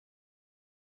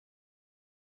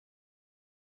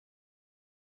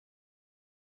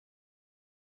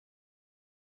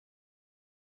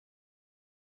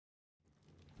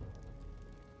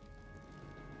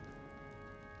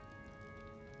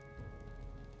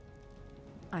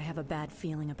I have a bad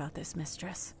feeling about this,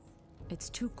 mistress. It's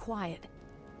too quiet.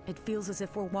 It feels as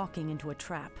if we're walking into a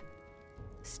trap.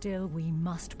 Still, we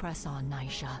must press on,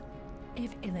 Naisha.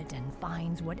 If Illidan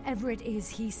finds whatever it is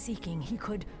he's seeking, he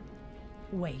could...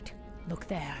 Wait, look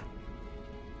there.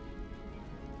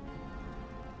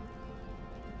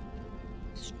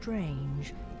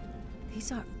 Strange.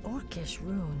 These are Orcish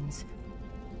runes.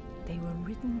 They were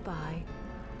written by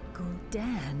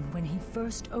Gul'dan when he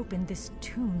first opened this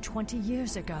tomb 20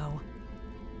 years ago.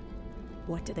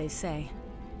 What do they say?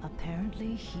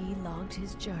 Apparently, he logged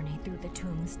his journey through the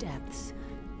tomb's depths.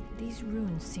 These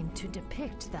runes seem to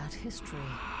depict that history.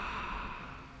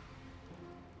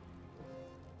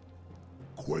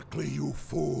 Quickly, you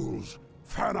fools!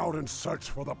 Fan out and search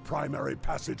for the primary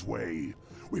passageway.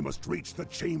 We must reach the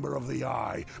Chamber of the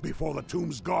Eye before the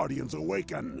tomb's guardians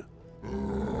awaken.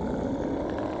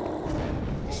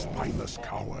 Spineless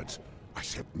cowards! I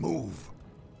said move!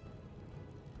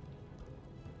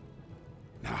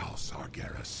 Now,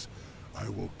 Sargeras, I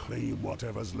will claim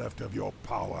whatever's left of your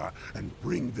power and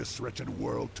bring this wretched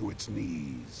world to its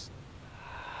knees.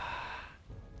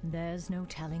 There's no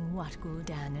telling what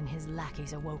Gul'dan and his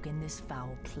lackeys awoke in this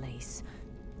foul place.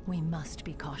 We must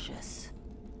be cautious.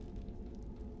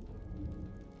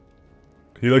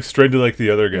 He looks straight like the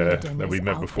other guy Illidan that we is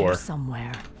met out before. there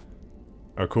somewhere.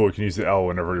 Oh, cool. We can use the L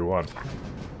whenever we want.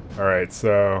 Alright,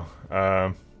 so...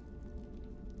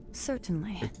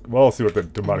 Certainly. well, we'll see what the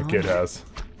demonic kid has.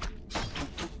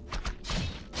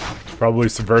 Probably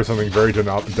subvert something very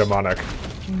demonic.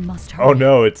 We must hurry. Oh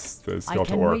no, it's the I skeletal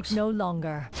can orcs. wait no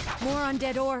longer. More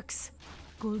undead orcs!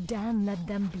 Gul'dan led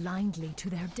them blindly to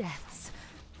their deaths.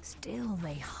 Still,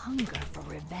 they hunger for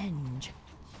revenge.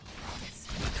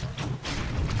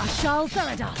 Ashal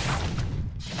Therados!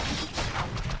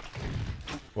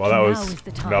 Well, that Now was is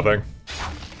the time. nothing.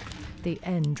 The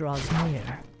end draws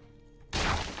near.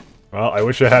 Well, I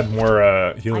wish I had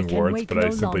more healing can wards, wait but I no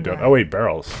simply don't. longer. Oh wait,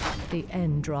 barrels. The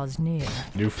end draws near.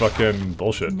 New fucking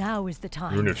bullshit. Now is the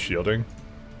time. Rune of shielding.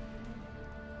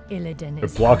 Illidan It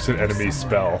is blocks an out there enemy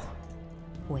somewhere. spell.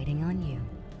 Waiting on you.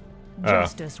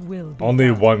 Justice will be Only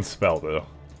done. one spell though.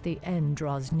 The end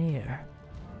draws near.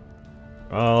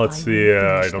 Well, let's I see. will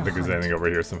I finish don't the think there's hunt. anything over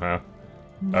here somehow.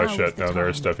 Now Oh is shit! the No, there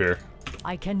is time. stuff here.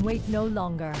 I can wait no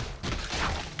longer.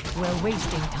 We're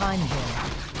wasting time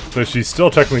here. So she still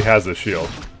technically has a shield.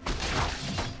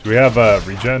 Do we have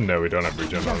regen? No, we don't have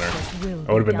regen on her. Justice will It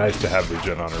would have be been nice done. to have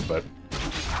regen on her, but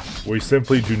we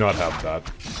simply do not have that.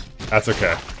 That's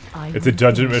okay. I It's a will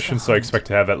dungeon finish mission, the so I hunt. expect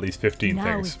to have at least 15 Now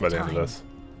things is by the the end of time. this.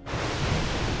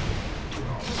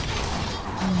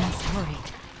 We must hurry.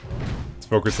 Let's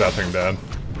focus that thing down.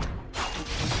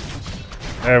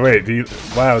 Hey, wait,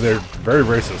 wow, they're very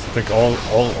racist. I think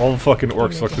all fucking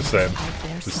orcs look the same. Illidan is out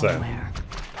there The same. somewhere.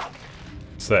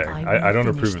 Saying, I I don't will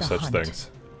approve of finish such the hunt.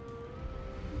 things.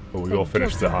 But we will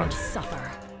finish the guilty will hunt.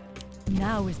 Suffer.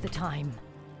 Now is the time.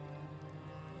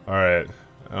 Alright.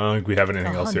 I don't think we have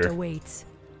anything The else hunt here. awaits.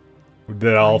 We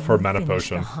did all I for will mana finish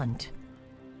potion. The hunt.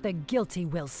 The guilty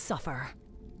will suffer.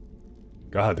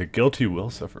 God, the guilty will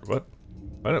suffer. What?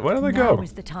 Why do they Now go?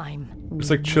 is the time.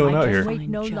 Just like chilling I out can here. wait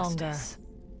no Find longer. justice.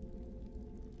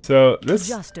 So this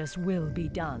Justice will be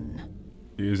done.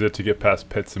 use it to get past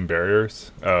pits and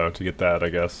barriers. Oh, to get that, I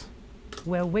guess.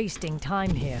 We're wasting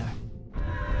time here.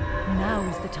 Now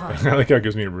is the I time. like how it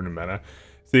gives me a rune of mana.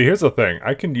 See, here's the thing.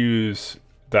 I can use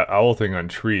that owl thing on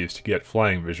trees to get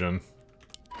flying vision.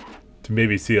 To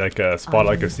maybe see like a spot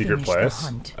like will a secret finish the place.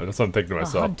 hunt. That's what I'm thinking to The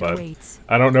myself, hunt but awaits.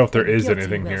 I don't know if there The is guilty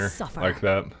anything will here suffer. like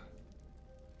that.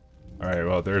 Alright,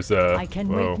 well there's a... I can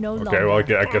whoa. wait no okay, well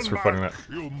longer. I guess we're fighting that.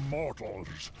 You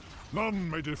mortals! None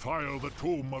may defile the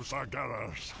tomb of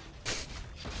Sargeras.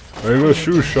 We will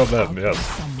shove that, Out there yes.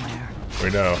 Somewhere. We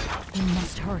know. We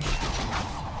must hurry.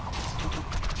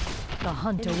 The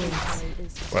hunt awaits.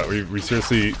 What, we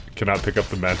seriously cannot pick up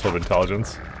the mantle of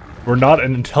intelligence? We're not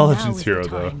an Now intelligence is the hero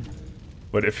though. time.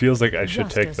 But it feels like I should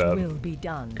take Justice that. will be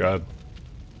done. God.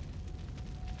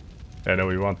 I know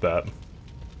we want that.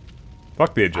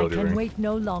 Fuck the I agility can ring. wait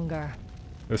no longer.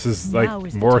 This is Now like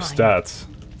is the more time. stats.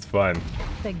 It's fine.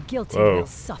 The guilty Whoa. will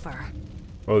suffer.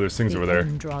 Oh, there's things The over there.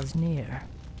 end draws near.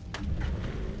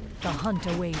 The hunt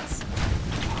awaits.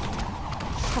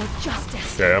 For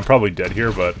justice. Okay, I'm probably dead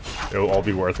here, but it'll all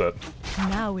be worth it.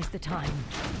 Now is the time.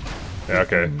 Yeah,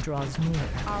 okay. End draws near.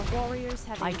 Our warriors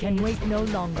have I can wait no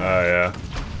longer. Ah, yeah.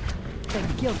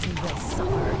 The guilty will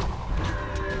suffer.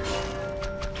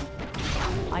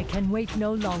 I can wait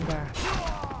no longer.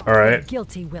 Alright. The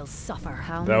guilty will suffer.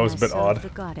 How That may was a I bit serve odd. The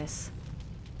goddess.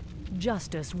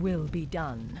 Justice will be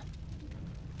done.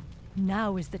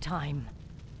 Now is the time.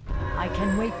 I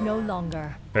can wait no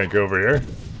longer. Can I go over here?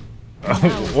 Now is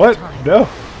the What? time. No.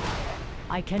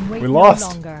 I can wait We no lost.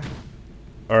 longer.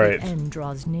 All right. The end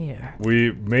draws near.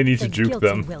 We may need to The juke guilty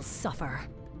them. will suffer.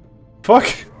 Fuck.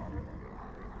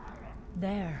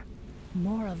 There.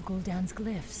 More of Gul'dan's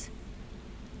glyphs.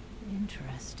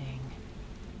 Interesting.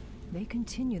 They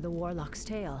continue the warlock's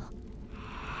tale.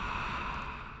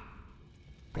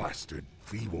 Blasted,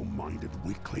 feeble-minded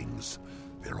weaklings.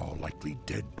 They're all likely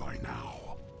dead by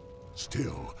now.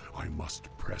 Still, I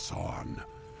must press on.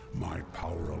 My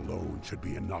power alone should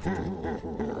be enough to...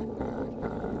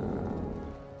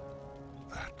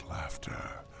 That laughter.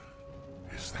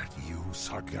 Is that you,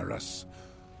 Sargeras?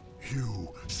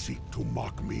 You seek to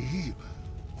mock me?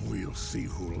 We'll see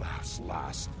who laughs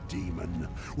last, demon,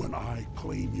 when I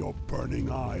claim your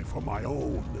burning eye for my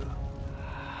own.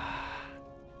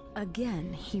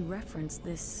 Again, he referenced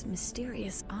this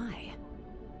mysterious eye.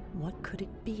 What could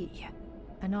it be?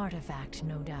 An artifact,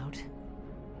 no doubt.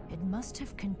 It must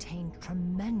have contained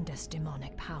tremendous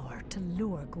demonic power to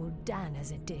lure Gul'dan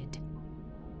as it did.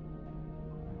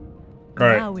 All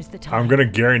Now right. is the time. I'm gonna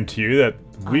guarantee you that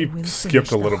I we will skipped finish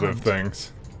a the little bit of hunt.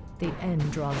 things, The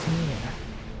end draws near.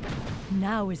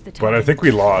 Now is the time. but I think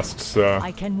we lost. So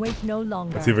I can wait no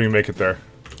longer. let's see if we can make it there.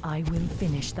 I will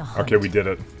finish the hunt. Okay, we did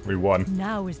it. We won.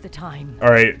 Now is the time. All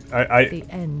right. The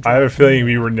end I have a draws feeling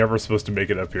we near. were never supposed to make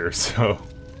it up here. So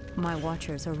My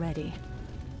watchers are ready.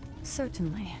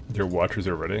 Certainly. your watchers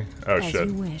are ready. Oh As shit.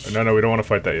 you wish. No, we don't want to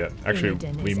fight that yet. Actually,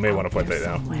 Illidan we is may out want to fight there that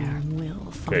now. somewhere. Will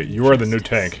Okay, find you are the new justice.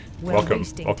 tank. We're Welcome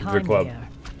wasting to the time club. here.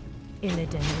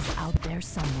 Illidan is out there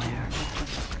somewhere.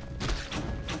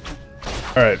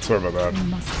 All right, sorry about We that.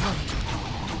 must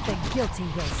hurry. The guilty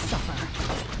will suffer.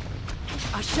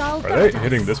 I shall Are they burn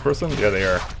hitting us. this person? Yeah, they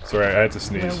are. Sorry, I had to We're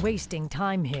sneeze, wasting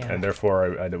time here. and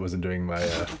therefore I wasn't doing my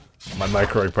my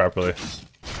microing properly.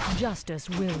 Justice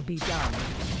will be done.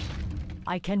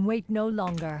 I can wait no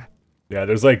longer. Yeah,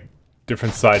 there's like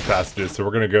different side passages, so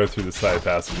we're gonna go through the side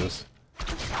passages.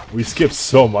 We skipped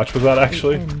so much with that,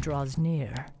 actually. The end draws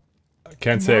near.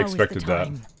 Can't say I Now is the expected that.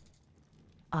 time.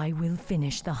 I will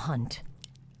finish the hunt.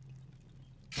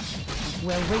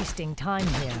 We're wasting time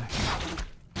here.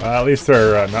 At least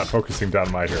they're not focusing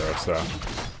down my hero, so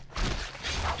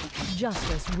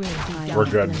Justice will be done. we're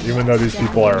good. Even though these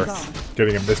people are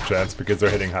getting a mischance because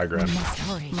they're hitting high We ground. must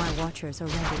hurry. My watchers are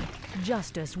ready.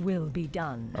 Justice will be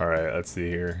done. Alright, let's see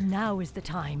here. Now is the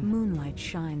time. Moonlight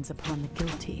shines upon the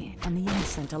guilty and the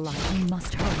innocent alike. We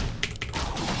must hurry.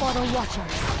 For the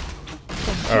Watchers.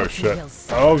 The Oh guilty shit. will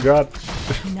suffer. Oh god.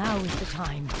 Now is the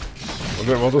time.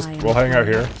 We'll hang out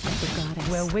here.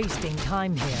 We're wasting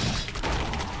time here.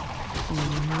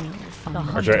 The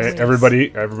hunt Okay, awaits.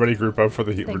 everybody group up for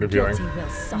the The group guilty healing. will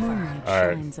suffer. Moonlight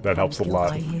Alright, shines that upon helps the a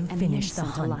lot. I guilty will and finish the innocent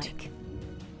hunt. alike.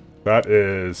 That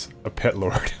is a pet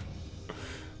lord.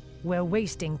 We're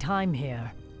wasting time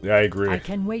here. Yeah, I agree. I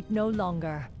can wait no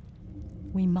longer.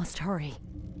 We must hurry.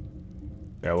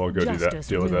 Yeah, we'll go Justice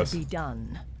deal with will this. be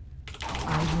done.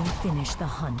 I will finish the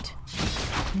hunt.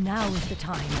 Now is the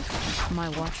time. My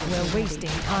watchers are We're ready. wasting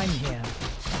time here.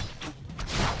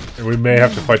 And we may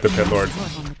have to fight the pet lord.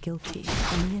 Upon the guilty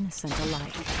and the innocent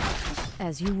alike.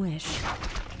 As you wish.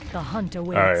 The hunt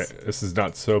awaits. Alright, this is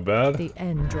not so bad. The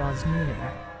end draws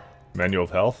near. Manual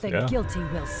of health, The yeah. guilty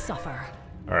will suffer.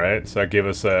 Alright, so that gave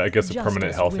us, I guess, a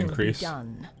permanent Justice health will be increase.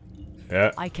 done.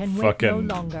 Yeah. I can wait fucking,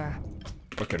 no longer.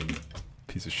 Fucking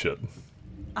piece of shit.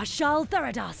 Ashal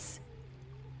Theridas.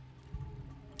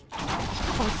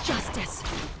 For justice.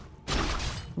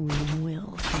 We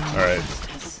will find All right.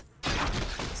 justice.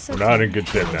 We're not in good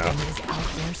shape now. Illidan is out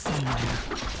there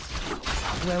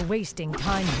somewhere. We're wasting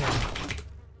time here.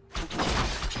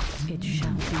 It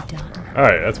shall be done.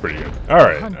 Alright, that's pretty good.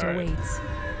 Alright, Hunt alright. awaits.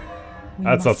 We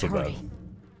That's not must so bad. hurry.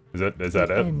 Is that The it?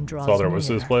 end That's all there was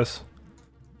to draws this place?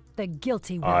 The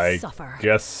guilty will I suffer.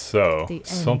 guess so. The end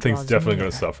Something's draws definitely near.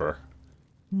 gonna suffer.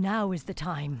 Now is the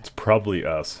time. It's probably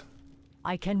us.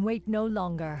 I can wait no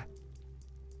longer.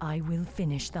 I will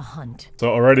finish the hunt. So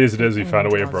already as it is, we end found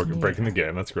a way of draws breaking the near.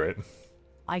 game. That's great.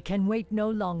 I can wait no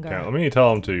longer. Okay, let me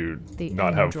tell him to The not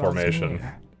end have draws formation.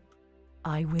 near.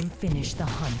 I will finish the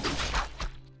hunt.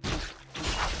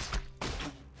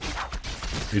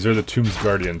 These are the Tomb's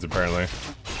Guardians, apparently.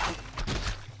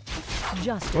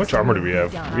 Justice How much armor do will we be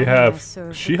have? done. We I have...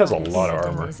 serve She the has a goddess. lot of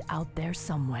Illidan armor. is out there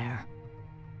somewhere.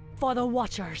 For the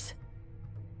Watchers.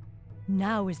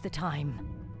 Now is the time.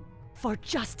 For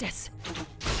justice.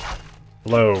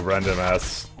 Hello, random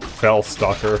ass fell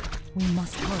stalker. We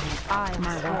must hurry.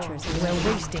 My watchers are We're ready.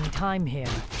 wasting time here.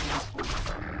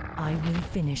 I will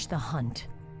finish the hunt.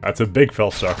 That's a big fell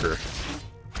stalker.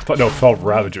 No, fell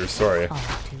ravager, sorry. All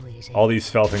too easy. All these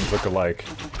fell things look alike.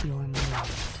 Your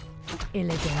move.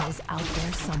 Illidan is out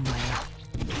there somewhere.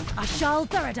 Ashal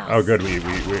Theridas! Oh good, we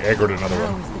aggroed another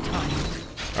Now one. is the time.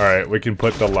 Alright, we can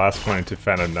put the last one into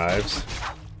Fan of Knives.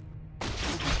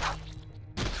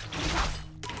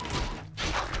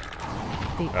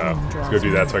 Let's go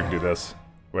do that so I can do this.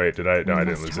 Wait, did I? No, I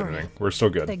didn't lose anything. We're still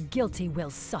good. The guilty will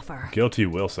suffer. Guilty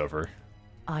will suffer.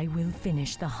 I will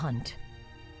finish the hunt.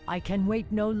 I can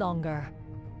wait no longer.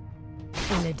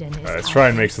 Illidan is Alright, let's out try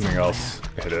and there make something somewhere. else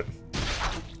hit it.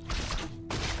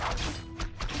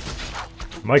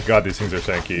 My god, these things are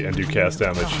tanky and do cast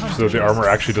damage, so the armor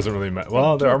actually doesn't really matter.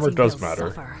 Well, the armor does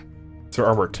matter. It's our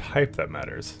armor type that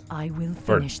matters. I will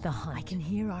finish the hunt. I can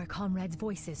hear our comrades'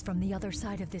 voices from the other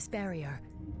side of this barrier.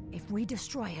 If we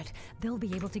destroy it, they'll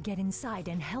be able to get inside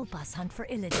and help us hunt for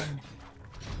Illidan.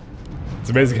 It's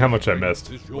amazing how much I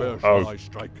missed. Oh,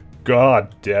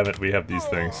 god damn it, we have these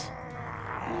things.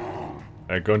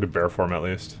 Alright, go into bear form at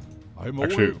least.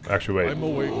 Actually,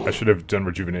 wait. I should have done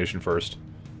rejuvenation first.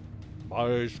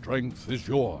 My strength is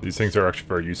yours. These things are actually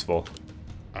very useful.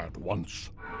 At once.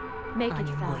 Make it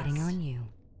fast. Waiting on you.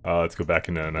 Let's go back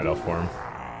into night elf form.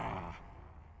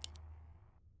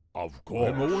 Of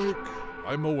course.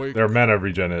 I'm awake. Their mana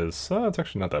regen is, it's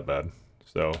actually not that bad.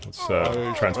 So, let's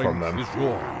transform them. Is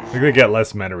yours. I think they get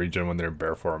less mana regen when they're in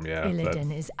bear form, yeah. But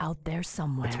Illidan is out there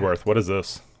somewhere. it's worth. What is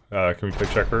this? Can we pick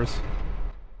checkers?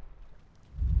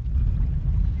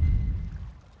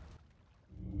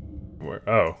 Where?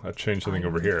 Oh, that changed something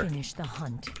over here. Finish the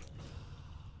hunt.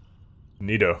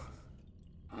 Neato.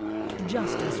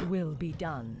 Justice will be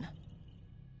done.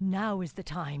 Now is the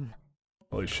time.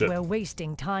 Holy shit. We're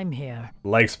wasting time here.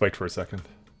 Leg spiked for a second.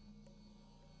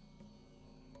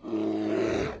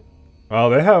 Well,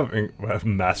 they have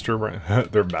master.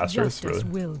 They're masters. Justice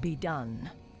Really. will be done.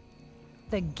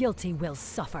 The guilty will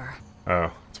suffer.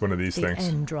 Oh, it's one of these The things.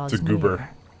 end draws It's a goober. near.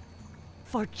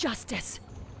 For justice.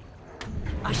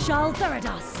 Ashal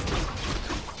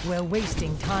Theridas. We're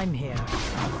wasting time here.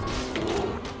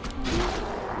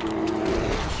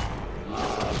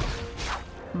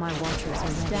 My watchers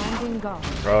are standing guard.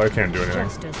 Oh, I can't do anything.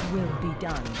 Justice will be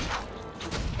done.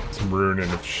 Some rune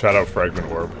and a shadow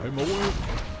fragment orb. I'm awake.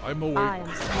 I am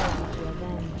sworn to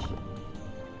avenge.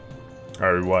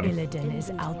 Alright, we won. Illidan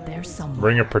is out there somewhere.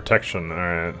 Ring of protection.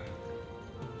 Alright.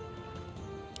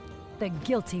 The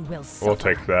guilty will suffer. We'll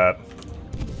take that.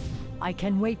 I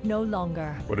can wait no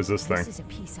longer. What is this thing? This is a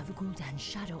piece of Gul'dan's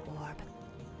shadow orb.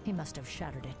 He must have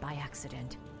shattered it by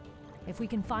accident. If we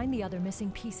can find the other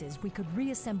missing pieces, we could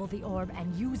reassemble the orb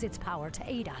and use its power to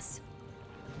aid us.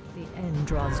 The end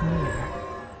draws near.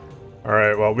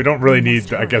 Alright, well, we don't really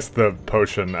need, I guess, the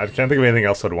potion. I can't think of anything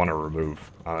else I'd want to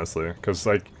remove, honestly. Because,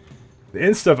 like, the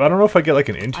int stuff, I don't know if I get, like,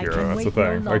 an int hero. That's the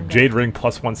thing. Like, Jade Ring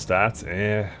 +1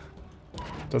 stats,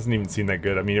 doesn't even seem that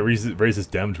good. I mean, it raises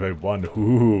damage by 1.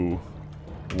 Ooh.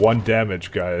 1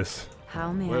 damage, guys.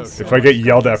 How may I If I get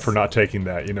yelled at for not taking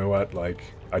that, you know what? Like,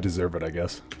 I deserve it, I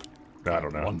guess. I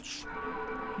don't know.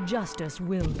 Justice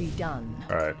will be done.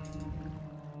 Alright.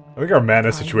 I think our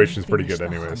mana situation is pretty good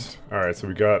anyways. Alright, so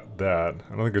we got that. I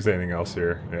don't think there's anything else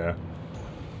here. Yeah.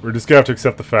 We're just gonna have to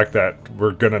accept the fact that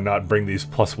we're gonna not bring these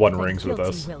 +1 rings with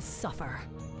us. Will suffer.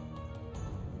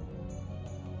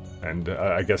 And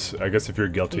I guess if you're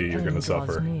guilty, you're gonna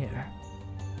suffer. Near.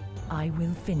 I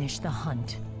will finish the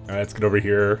hunt. Alright, let's get over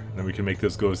here, and then we can make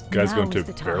this guys go Now into is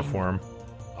the bear time. form.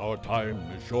 Our time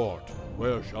is short.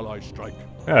 Where shall I strike?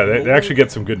 Yeah, they actually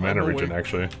get some good mana regen,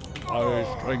 actually. My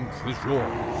strength is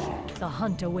yours. The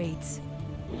hunt awaits.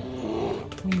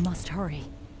 We must hurry.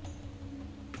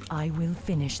 I will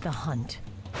finish the hunt.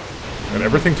 And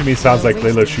everything to me sounds like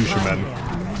Layla Wasting Shushamen. time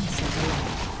here.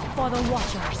 For the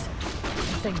Watchers.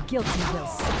 The guilty will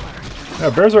suffer. Yeah,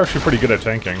 bears are actually pretty good at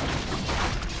tanking.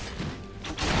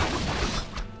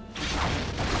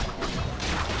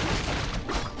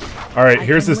 Alright,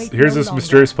 here's this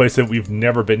mysterious place that we've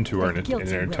never been to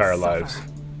in our entire lives.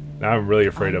 Now I'm really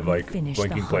afraid of, like,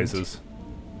 blinking places.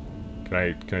 Can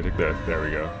I take that? There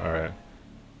we go. Alright.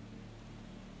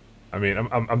 I mean,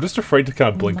 I'm just afraid to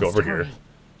kind of blink over here.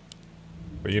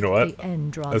 But you know what?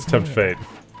 Let's tempt fate.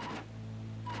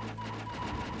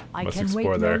 Let's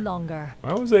explore there.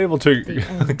 I was able to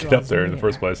get up there in the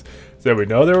first place. So we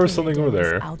know there was something over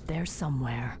there. Out there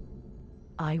somewhere.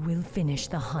 I will finish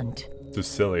the hunt.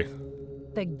 Just silly.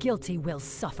 The guilty will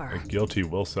suffer. The guilty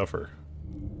will suffer.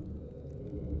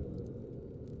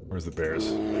 Where's the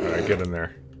bears? Alright, get in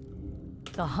there.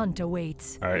 The hunt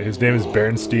awaits. Alright, his name is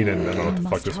Bernstein, and I don't know what the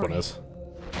fuck this one is.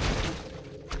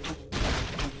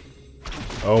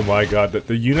 Oh my god,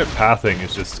 the unit pathing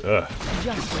is just, ugh.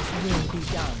 Justice will be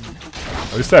done.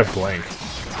 At least I have blank.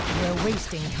 We're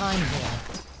wasting time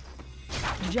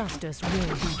here. Justice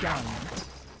will be done.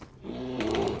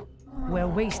 We're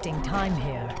wasting time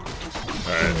here.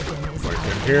 Alright, like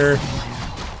in here.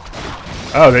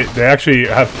 Oh, they actually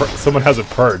have, someone has a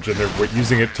purge and they're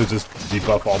using it to just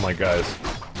debuff all my guys.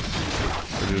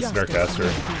 Or do the Snarkcaster.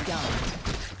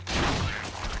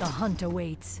 The hunt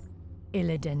awaits.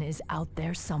 Illidan is out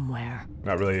there somewhere.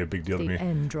 Not really a big deal to me.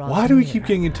 Why Why do we keep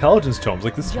getting intelligence tomes?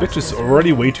 Like, this bitch is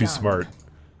already way too smart.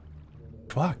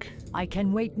 Fuck. I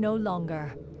can wait no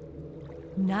longer.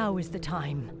 Now is the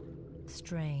time.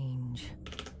 Strange.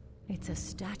 It's a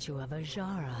statue of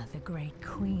Ajara, the great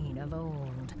queen of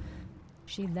old.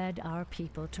 She led our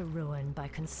people to ruin by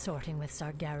consorting with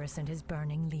Sargeras and his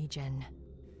burning legion.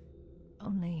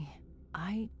 Only,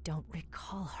 I don't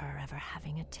recall her ever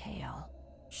having a tail.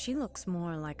 She looks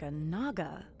more like a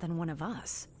Naga than one of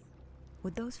us.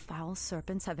 Would those foul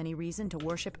serpents have any reason to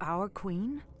worship our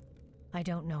queen? I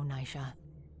don't know, Nisha,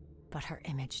 but her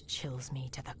image chills me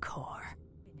to the core.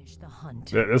 Finish the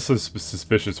hunt. Yeah, this is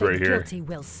suspicious right here. The guilty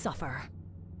will suffer.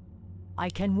 I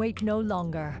can wait no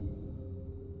longer.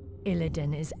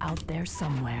 Illidan is out there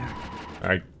somewhere.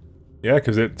 Yeah,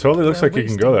 because it totally looks like it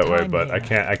can go that way, but I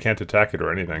can't attack it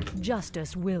or anything.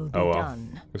 Justice will be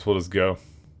done. Guess we'll just go.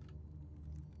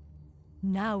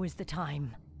 Now is the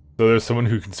time. So there's someone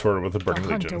who can sort it with the burning The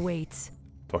hunt legion. awaits.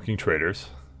 Fucking traitors.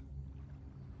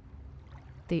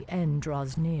 The end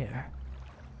draws near.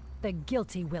 The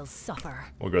guilty will suffer.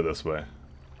 We'll go this way.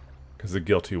 Because the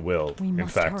guilty will, in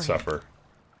fact, suffer.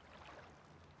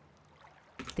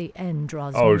 The end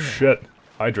draws near. Oh shit.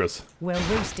 Hydras. We're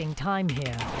wasting time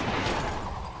here.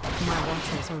 My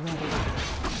watchers are ready.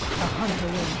 The hunt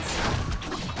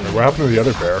awaits. Hey, what happened to the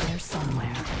other bear? There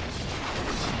somewhere.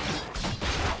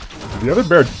 Did the other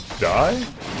bear die?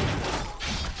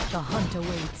 The hunt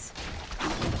awaits.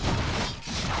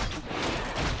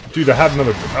 Dude, I had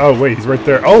another. Oh wait, he's right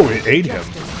there. Oh, it ate him.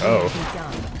 Oh.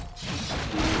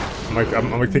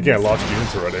 I'm like thinking I lost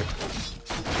units already.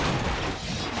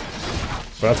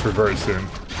 But that's for very soon.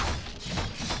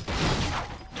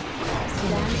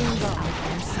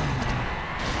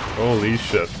 Holy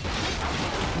shit.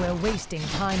 We're wasting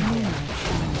time here.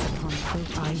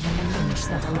 I will finish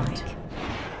the hunt.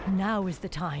 Now is the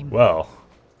time. Well,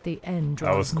 the end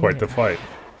draws that was quite near. the fight.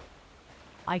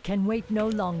 I can wait no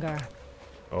longer.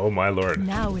 Oh my lord.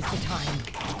 Now is the time.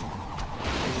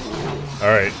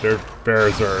 Alright, their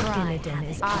bears are Illidan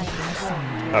is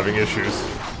having issues.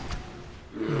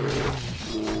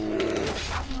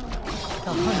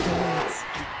 The hunt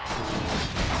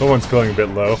awaits. Someone's feeling a bit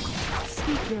low.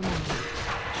 Speak your mind.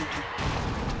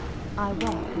 I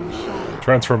walk in the shadow.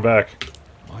 Transform back.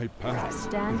 My path.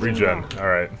 Stand Regen.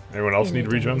 Alright. Anyone else need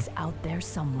Illidan regen? is out there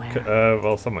somewhere.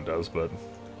 Well, someone does, but...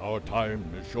 Our time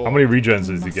is short. How many regens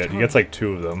does he get? He gets like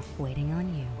 2 of them. waiting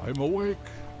on you. I'm awake.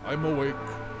 I'm awake.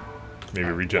 Maybe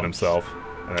regen himself.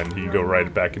 And then he can go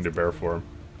right back into bear form.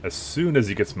 As soon as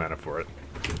he gets mana for it.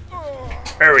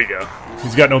 There we go.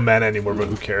 He's got no mana anymore, but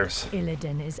who cares?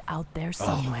 Illidan is out there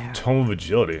somewhere. Tome of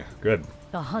Agility. Good.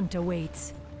 The hunt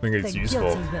awaits. I think it's the useful.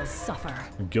 guilty will suffer.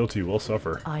 The guilty will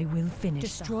suffer. I will finish.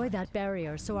 Destroy that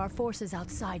barrier so our forces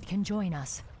outside can join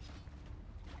us.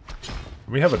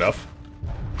 We have enough.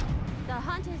 The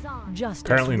hunt is on. Justice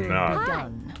Apparently will not. be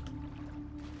done.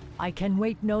 I can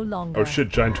wait no longer. Oh shit,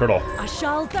 giant turtle.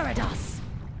 Ashal Theridas.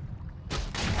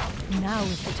 Now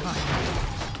is the time.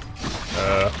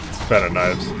 It's fat of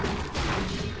knives.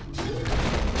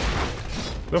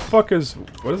 The fuck is...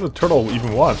 What does a turtle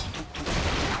even want?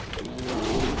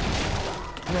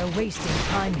 We're wasting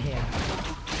time here.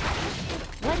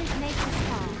 What is nature's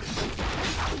call?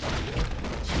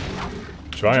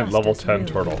 Giant level Justice 10 will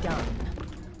be turtle. done.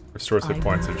 Restores hit I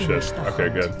points will and finish shit. the Okay,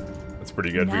 hunt. good. That's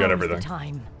pretty good. Now We got is everything. the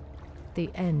time. The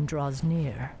end draws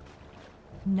near.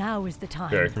 Now is the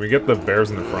time. Okay, can we get the bears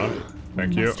in the front?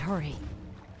 Thank we you. must hurry.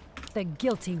 The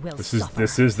guilty will suffer.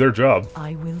 This is their job.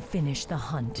 I will finish the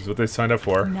hunt. This is what they signed up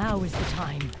for. Now is the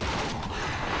time.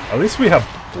 At least we have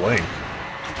Blink.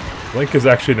 Blink is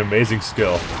actually an amazing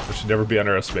skill, which should never be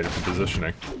underestimated for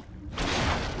positioning.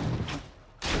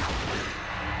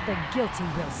 The guilty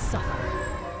will suffer.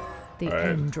 The Alright.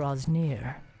 end draws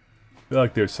near. I feel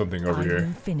like there's something over I here.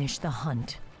 will finish the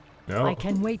hunt. No, I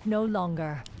can wait no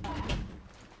longer.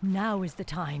 Now is the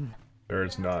time. there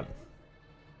is not.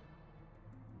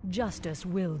 Justice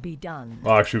will be done.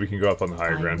 Well, actually, we can go up on the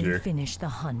higher I ground will here. finish the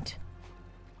hunt.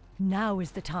 Now is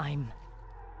the time.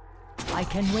 I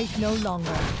can wait no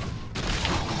longer.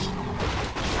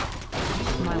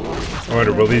 My watchers I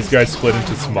wonder, will these guys split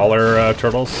into smaller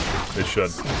turtles? They should.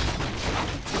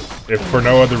 If for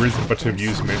no other reason but to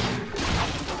amuse me.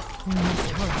 We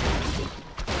must hurry.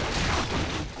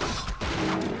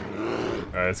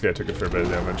 this guy took a fair bit of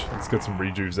damage. Let's get some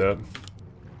rejuves out.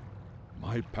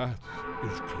 My path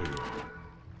is clear.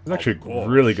 It's actually a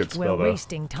really good spell, We're though.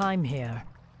 wasting time here.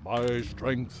 My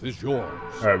strength is yours.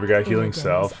 Alright, we got healing Illidan is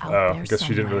salve. out Oh, there I guess she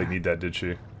didn't really somewhere. need that, did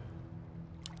she?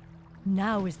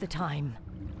 Now is the time.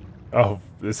 Oh,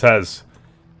 this has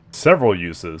several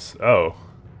uses. Oh.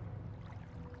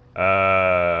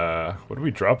 What do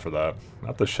we drop for that?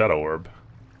 Not the Shadow Orb.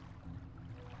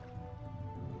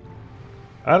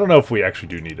 I don't know if we actually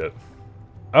do need it.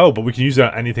 Oh, but we can use it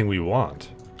on anything we want.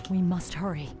 We must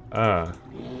hurry.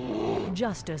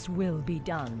 Justice will be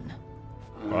done.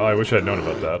 Well, I wish I had known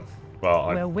about that. Well,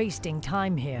 I We're wasting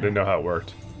time here. didn't know how it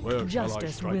worked. Where shall I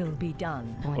Justice strike? will be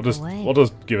done. We'll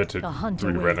just give it to The hunt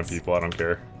 3 random awaits. people. I don't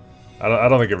care. I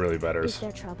don't think it really Is matters.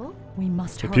 there trouble? We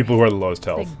must The hurry. people who are the lowest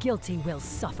The health. guilty will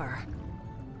suffer.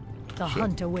 The Shit.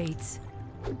 hunt awaits.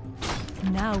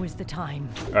 Now is the time.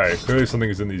 Alright, clearly something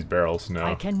is in these barrels. I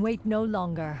No. can wait no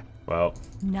longer. Well,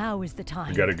 Now is the time.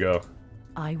 we gotta go.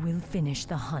 I will finish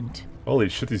the hunt. Holy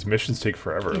shit, these missions take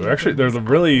forever. They're Illidan actually, they're is out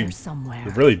really, there somewhere.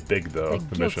 they're really big though, The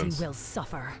the guilty missions. will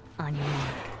suffer. On your mark.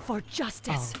 For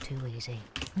justice. Too easy.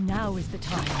 Now is the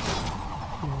time.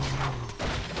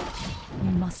 We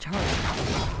must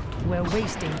hurry. We're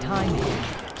wasting time here.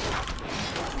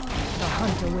 The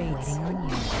hunt awaits. Waiting on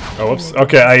you. Oh, whoops.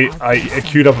 Okay, I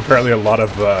queued up apparently a lot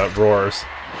of roars.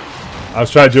 I was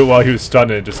trying to do it while he was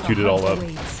stunned and it just The queued it all hunt up.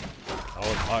 awaits.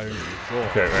 Our time is short.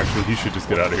 Okay, actually, he should just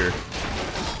get out of here.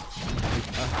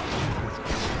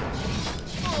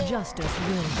 Justice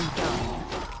will be done.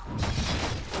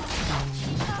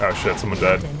 Oh shit, someone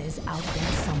died. Illidan is out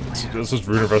there somewhere. This is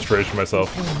Rune of Restoration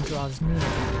myself. Pain draws near.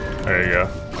 There you go.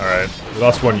 Alright. We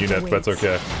lost 1 unit, but it's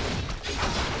okay.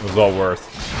 It was all worth.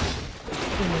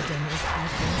 Illidan is out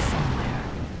there somewhere.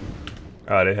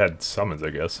 Ah, they had summons,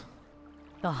 I guess.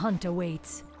 The hunt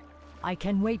awaits. I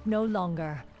can wait no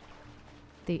longer.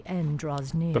 The end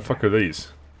draws near. The fuck are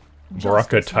these? Justice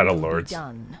Baraka title will be lords.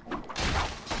 done.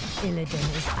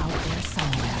 Illidan is out there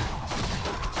somewhere.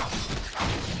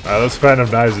 This Fan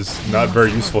of Knives is not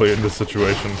very useful in this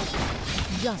situation.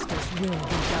 Justice will be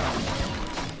done.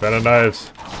 Fan of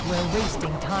Knives. We're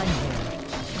wasting time here.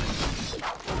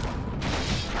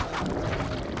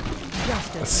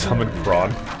 Justice A summon will be Kron.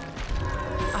 done.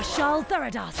 Ashal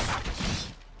Theridas.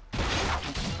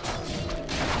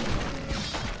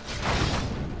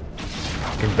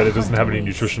 I can bet it doesn't have any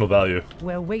nutritional value.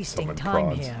 We're wasting Summon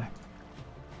time Krons. here.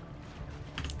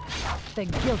 The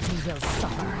guilty will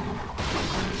suffer.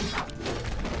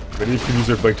 Maybe you can use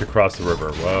her blink to cross the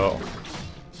river. Well,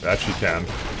 that she can.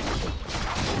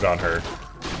 Good on her.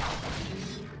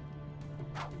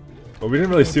 But we didn't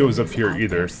really see what was up Illidan is here out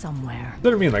either. there somewhere. That's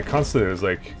what I mean, like, constantly there's,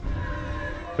 like,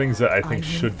 things that I think will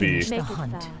should be, finish the Make it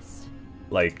hunt. fast.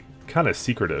 like, kind of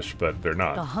secretish, but they're The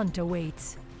not. hunt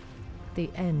awaits. The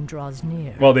end draws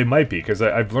near. Well, they might be, because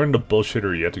I've learned a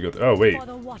bullshitter yet to go through. Oh, wait. For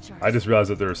the Watchers. I just realized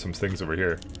that there are some things over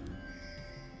here.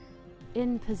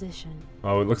 In position.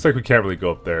 Oh, it looks like we can't really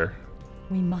go up there.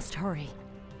 We must hurry.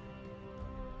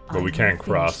 But I we will can't finish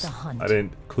cross. the hunt. I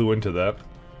didn't clue into that.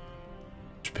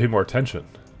 Should pay more attention.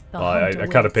 The Well, I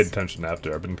hunt kind of paid awaits. attention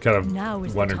after. I've been kind Now is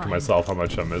of the wondering to time. myself how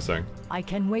much I'm missing. I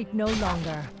can wait no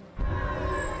longer.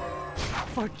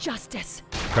 For justice,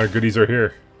 What kind of goodies are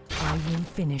here? I will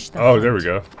finish the Oh, hunt. there we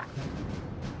go.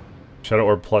 Shadow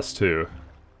Orb +2.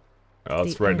 Oh,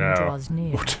 that's The right end now. draws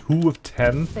near. 2 of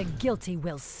 10? The guilty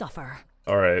will suffer.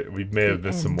 Alright, we may have The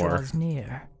missed some end more. draws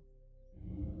near.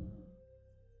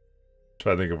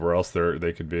 Try to think of where else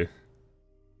they could be.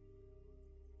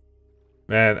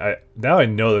 Man, now I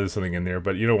know there's something in there,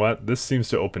 but you know what? This seems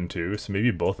to open too, so maybe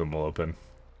both of them will open.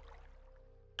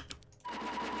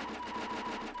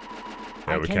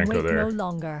 Yeah, I we can can't wait go there. no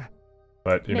longer.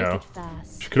 But, you Make know, it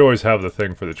fast. she could always have the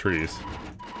thing for the trees.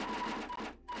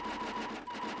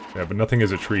 Yeah, but nothing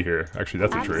is a tree here. Actually,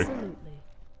 that's a tree. Absolutely.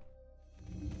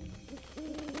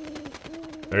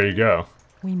 There you go.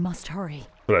 We must hurry.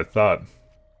 That's what I thought.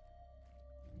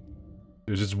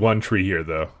 There's just one tree here,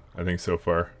 though. I think so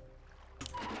far.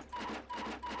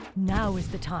 Now is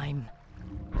the time.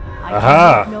 I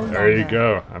Aha! can wait no There you longer.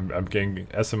 go. I'm getting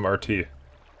SMRT.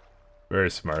 Very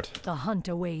smart. The hunt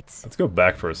awaits. Let's go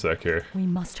back for a sec here. We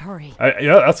must hurry.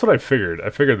 Yeah, that's what I figured. I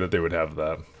figured that they would have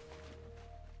that.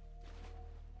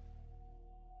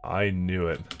 I knew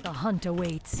it. The hunt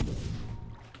awaits.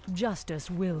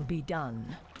 Justice will be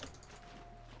done.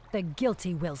 The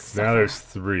guilty will suffer. Now there's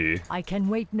 3. I can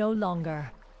wait no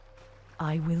longer.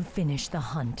 I will finish the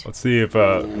hunt. Let's see if,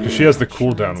 because she has the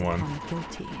cooldown Shines one. upon the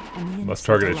guilty and the Let's innocent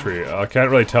target a alike. tree. I can't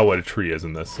really tell what a tree is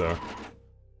in this, so.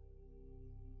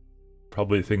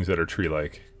 Probably things that are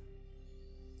tree-like.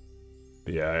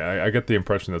 Yeah, I get the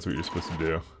impression that's what you're supposed to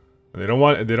do. They don't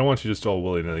want you just all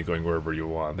willy-nilly going wherever you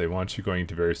want. They want you going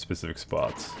to very specific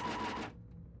spots.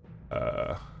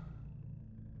 I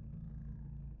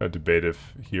debate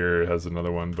if here has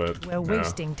another one, but we're no.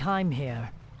 wasting time here.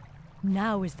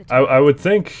 Now is the time. I would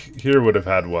think here would have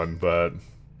had one, but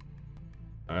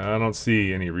I don't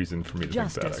see any reason for me to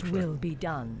think that, Justice actually. will be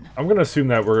done. I'm gonna assume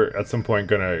that we're at some point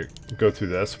gonna go through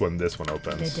this when this one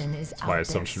opens. Illidan is That's out my there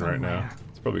assumption right now. somewhere.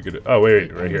 It's probably good. Oh wait,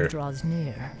 The right end here. draws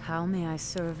near. How may I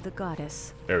serve the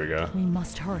goddess? There we go. We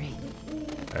must hurry.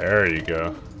 There you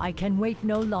go. I can wait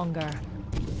no longer.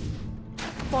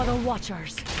 For the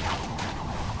Watchers.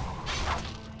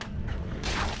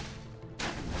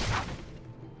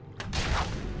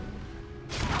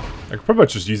 I could pretty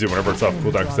much just use it whenever it's off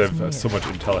cooldown because I have so much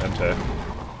Intelligente.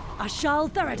 Ashal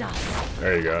Theridas.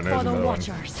 There you go. And there's For the another one.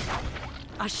 Watchers.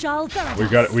 Ashal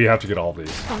Theridas. We have to get all of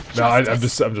these. For No, I'm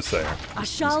justice. just saying. There's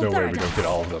Ashal no way we don't Theridas. get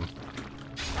all of them.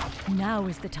 Now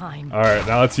is the time. All right,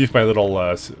 now let's see if my little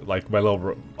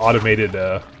automated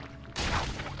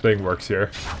thing works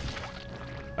here.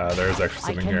 There's actually I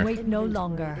something can here. wait no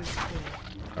longer.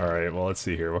 All right, well let's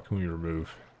see here. What can we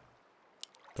remove?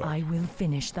 I will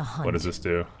finish the hunt. What does this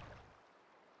do?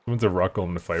 Someone's a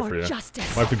ruckle to fight for you.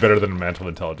 Justice. Might be better than a mantle of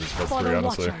intelligence, let's For be the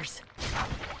honestly. Watchers.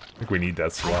 I think we need that I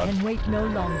slot. can wait no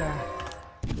longer.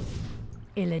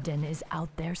 Illidan is out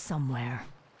there somewhere.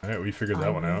 All right, we figured I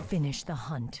that one will out. finish the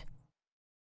hunt.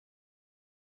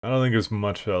 I don't think there's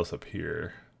much else up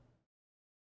here.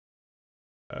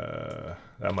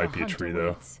 That might The be a hunt tree though.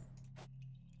 awaits.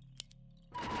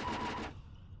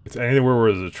 It's anywhere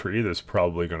where there's a tree, there's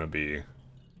probably going to be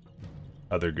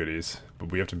other goodies, but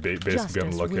we have to basically Justice be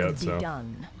able to look will at. be So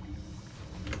done.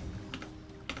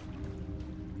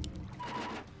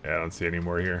 yeah, I don't see any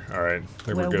more here. All right, I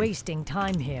think we're We're good. wasting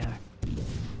time here.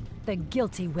 The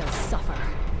guilty will suffer.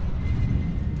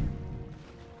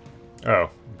 Oh,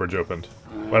 bridge opened.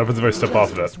 What happens if I step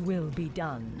off of Justice it? will be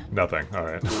done. Nothing. All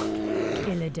right.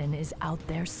 Illidan is out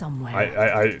there somewhere.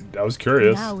 I was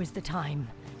curious. Now is the time.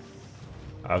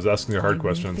 I was asking the I hard will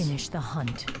questions. finish the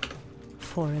hunt.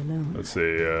 For Illume. Let's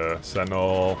see.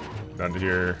 Sentinel down to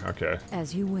here. Okay.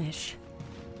 As you wish.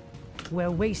 We're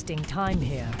wasting time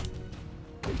here.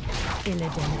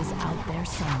 Illidan is out there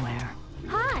somewhere.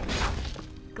 Hi!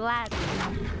 Gladly.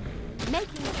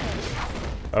 Making changes.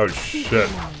 Oh shit!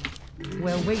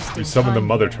 We're wasting We summoned the time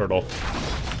mother here. turtle.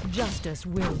 Justice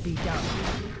will be done.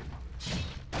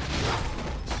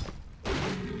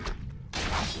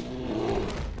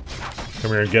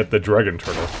 Come here and get the dragon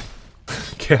turtle.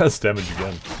 Chaos damage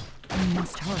again. We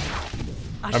must hurry.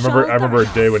 I remember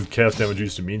a day when chaos damage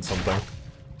used to mean something.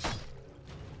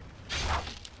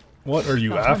 What are you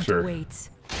The hunt after? awaits.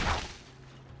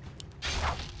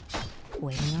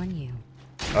 Waiting on you.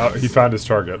 Oh, he found his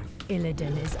target.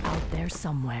 Illidan is out there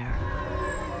somewhere.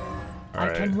 All I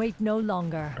right. can wait no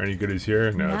longer. Are any goodies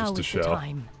here? No, Now just a is the shell.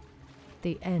 time.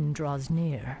 The end draws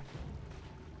near.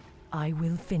 I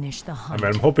will finish the I hunt.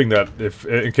 mean, I'm hoping that if,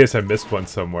 in case I missed one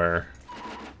somewhere,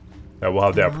 that we'll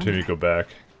have the opportunity to go back.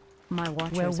 My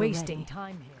watchers We're are wasting ready.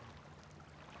 time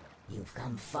here. You've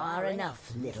come far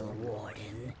enough, little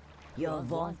warden. Your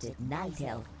vaunted night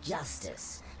elf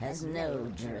justice has no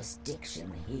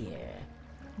jurisdiction here.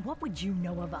 What would you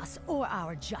know of us or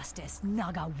our justice,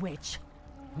 Naga witch?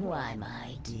 Why,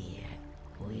 my dear,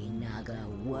 we Naga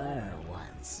were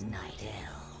once night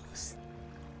elves.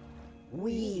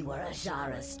 We were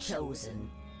Ashara's chosen,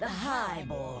 the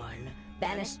highborn,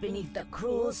 banished beneath the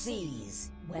cruel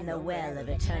seas when the well of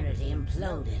eternity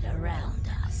imploded around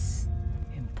us.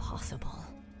 Impossible.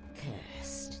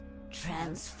 Cursed,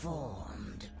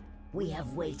 transformed. We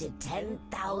have waited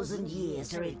 10,000 years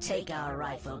to retake our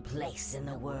rightful place in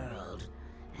the world.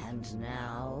 And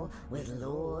now, with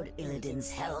Lord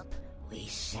Illidan's help, we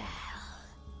shall.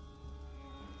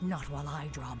 Not while I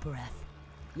draw breath.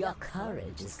 Your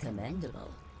courage is commendable,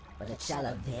 but it shall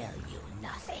avail you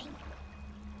nothing.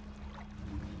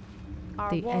 Our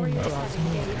The end warriors draws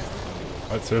have near. engaged.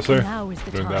 What, seriously? Now is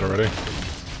the Doing time. that already?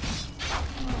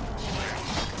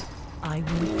 I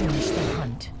will finish the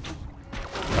hunt.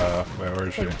 Wait, where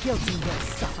is she? The guilty will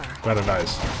suffer. Kinda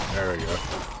nice. There we go.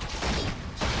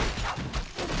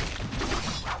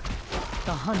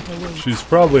 The hunt awaits. She's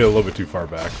probably a little bit too far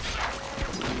back.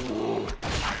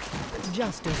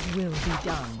 Justice will be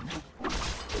done.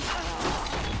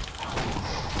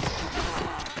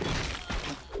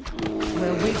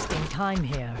 We're wasting time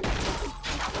here.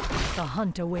 The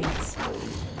hunt awaits.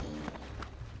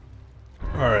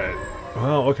 Alright.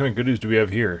 Well, what kind of goodies do we have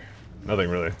here? Nothing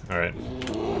really. Alright.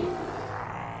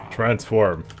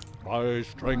 Transform. My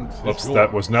strength Whoops,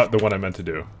 that was not the one I meant to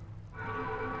do.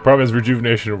 Problem is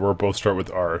rejuvenation and warp both start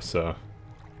with R, so.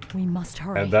 We must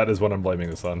hurry. And that is what I'm blaming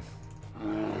this on.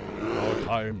 Our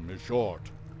time is short.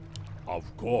 Of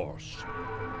course.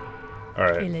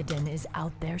 Alright. Illidan is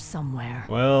out there somewhere.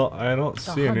 Well, I don't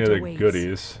see any hunt other awaits.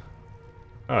 goodies.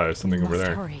 Oh, there's something we over must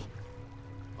there.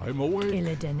 I'm Hurry. awake.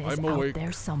 Illidan is I'm out awake.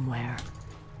 there somewhere.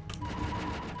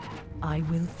 I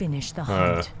will finish the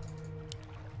hunt.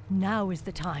 Now is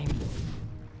the time.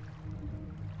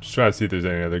 Just trying to see if there's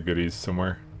any other goodies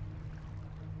somewhere.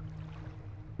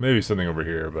 Maybe something over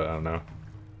here, but I don't know.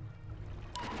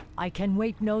 I can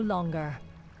wait no longer.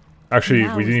 Actually,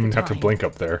 Now we is didn't the even have to time. blink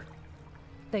up there.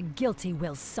 The guilty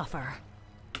will suffer.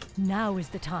 Now is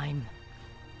the time.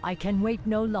 I can wait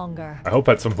no longer. I hope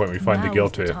at some point we find Now the is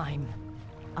guilty. time.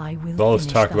 I will All this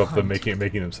finish talk the about them hunt.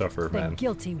 making them suffer, The man.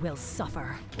 guilty will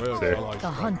suffer. Where See. shall I The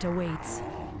strike? hunt awaits.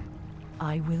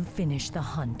 I will finish the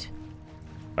hunt.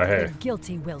 Oh, hey. The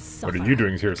guilty will suffer. What are you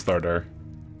doing here, Stardar?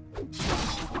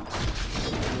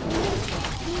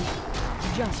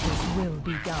 Justice will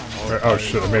be done. Oh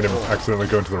shit, I made him accidentally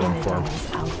go into the wrong form. Illidan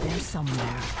is out there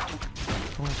somewhere.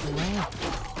 Walk away.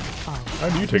 Oh, How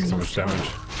do you take so much must hurry. damage?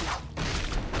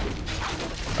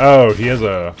 Oh, he has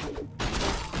a...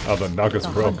 Oh, the Naga's The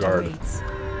Pearl hunt Guard. awaits.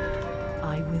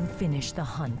 I will finish the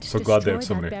hunt. So glad they have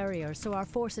Destroy so that many. barrier so our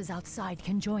forces outside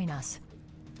can join us.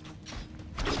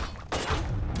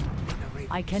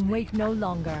 I can wait no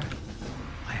longer.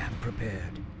 I am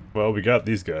prepared. Well, we got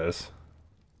these guys.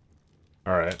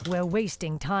 Alright, We're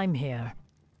wasting time here.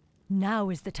 Now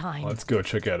is the time. let's go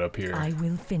check out up here. I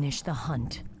will finish the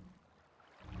hunt.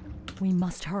 We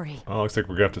must hurry. Oh, looks like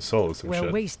we're gonna have to solo some We're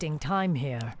shit. wasting time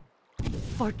here.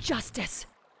 For justice.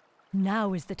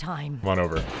 Now is the time. Come on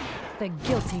over. The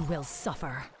guilty will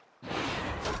suffer.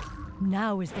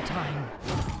 Now is the time.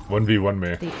 1v1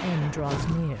 me. The end draws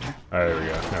near. Alright, there we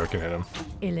go. Now we can hit him.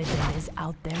 Illidan is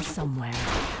out there somewhere.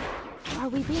 Are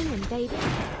we being invaded?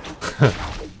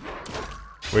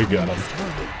 We We got him. must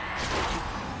hurry.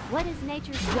 What is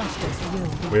nature's Justice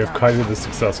will be We have done. kited this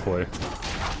successfully.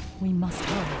 We must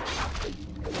hurry.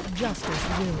 Justice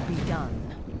will be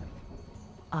done.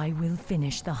 I will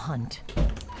finish the hunt.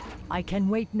 I can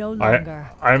wait no longer.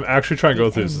 I'm actually trying to go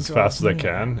The through this end as fast as I draws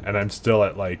near. can, and I'm still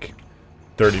at like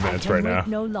 30 minutes I can right wait now.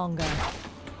 no longer.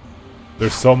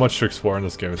 There's so much to explore in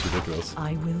this game, it's ridiculous.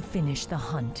 I will finish the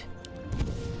hunt.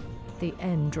 The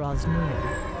end draws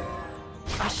near.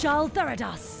 Ashal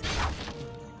Theridas!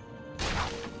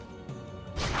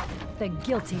 The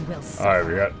guilty will suffer. Alright,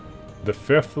 we got the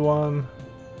 5th one.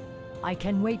 I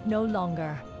can wait no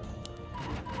longer.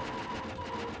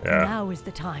 Yeah, Now is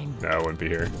the time. no, I wouldn't be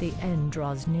here. The end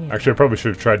draws near. Actually, I probably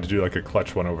should have tried to do like a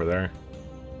clutch one over there.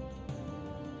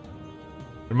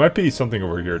 There might be something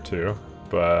over here too,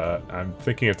 but I'm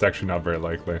thinking it's actually not very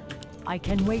likely. I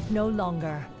can wait no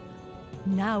longer.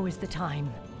 Now is the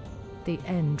time. The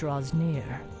end draws near.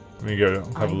 Let me go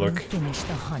have a I will look. finish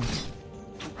the hunt.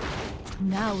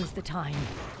 Now is the time.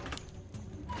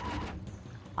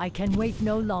 I can wait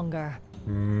no longer.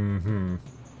 Mm-hmm.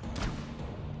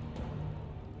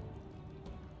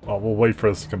 Well, we'll wait for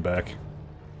us to come back.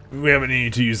 We haven't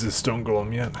needed to use this stone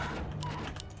golem yet.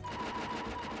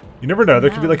 You never know, there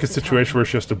could be like a situation where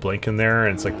she has to blink in there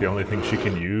and it's like the only thing she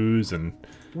can use, and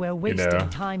We're wasting know.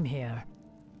 time here.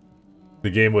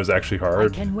 the game was actually I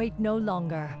hard. can wait no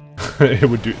longer. It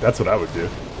would do, that's what I would do.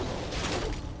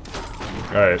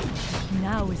 Alright,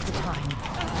 Now is the time.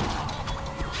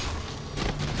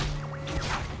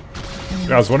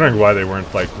 I was wondering why they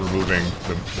weren't like removing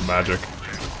the magic.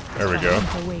 There we The go.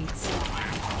 hunt awaits.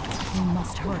 We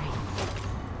must hurry.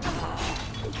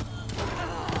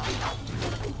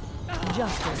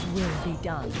 Justice will be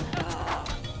done.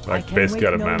 I Like can basically wait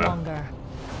out of no mana. longer.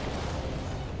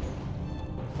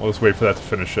 We'll just wait for that to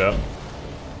finish up.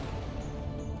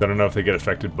 I don't know if they get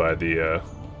affected by the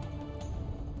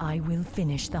I will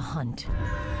finish the hunt.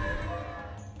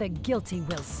 The guilty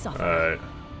will suffer. alright.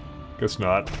 Guess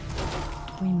not.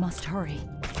 We must hurry.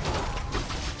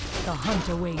 The hunt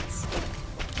awaits.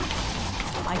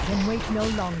 I can wait no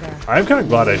longer. I'm kind of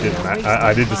glad I did.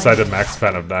 I did decide to max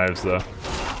fan of knives though.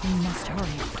 We must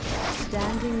hurry.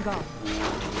 standing guard?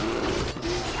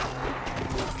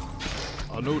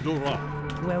 Anudura.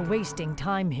 We're wasting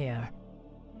time here.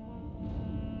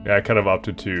 Yeah, I kind of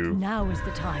opted to Now is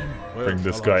the time. bring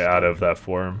this guy out of that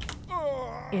form.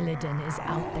 Illidan is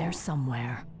out there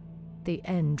somewhere. The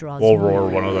end draws We'll near. roar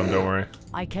one of them, don't worry.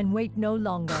 I can wait no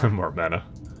longer. More mana.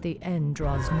 The end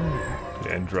draws near.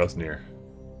 The end draws near.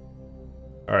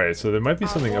 Alright, so there might be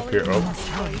something up here. We Oh, must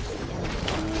hurry.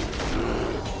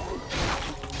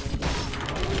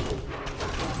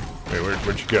 wait,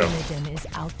 where'd you go? Illidan is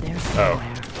out there Oh.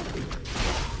 somewhere.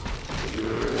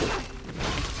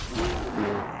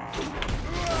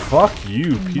 fuck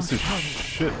you, piece of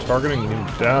shit, targeting him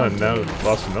down, and now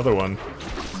lost another one.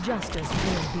 Justice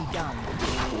will be done.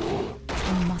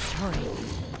 We must hurry.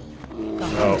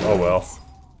 Oh well.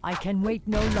 I can wait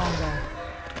no longer.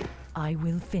 I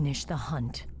will finish the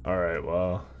hunt. Alright,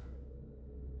 well.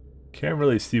 Can't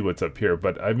really see what's up here,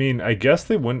 but I mean, I guess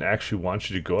they wouldn't actually want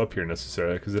you to go up here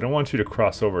necessarily, because they don't want you to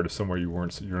cross over to somewhere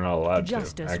you're not allowed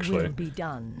Justice to, actually. will be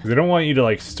done. They don't want you to,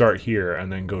 like, start here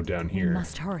and then go down here. We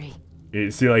must hurry. You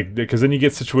see, like, because then you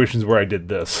get situations where I did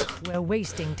this. We're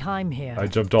wasting time here. I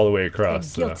jumped all the way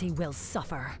across. The guilty will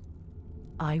suffer.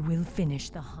 I will finish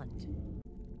the hunt.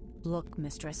 Look,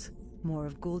 mistress. More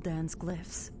of Gul'dan's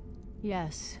glyphs.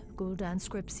 Yes, Gul'dan's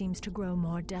script seems to grow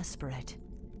more desperate.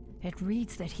 It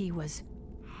reads that he was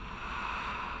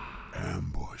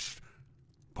ambushed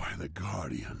by the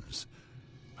Guardians.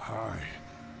 I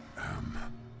am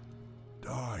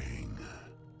dying.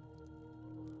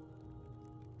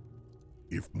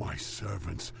 If my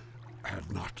servants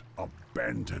had not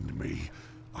abandoned me,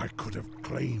 I could have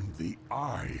claimed the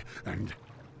Eye and...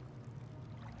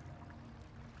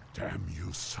 Damn you,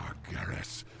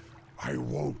 Sargeras. I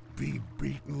won't be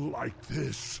beaten like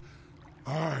this.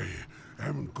 I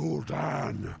am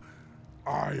Gul'dan.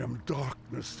 I am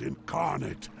darkness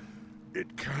incarnate.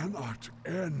 It cannot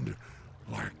end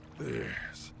like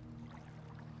this.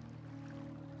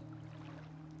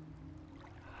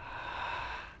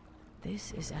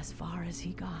 This is as far as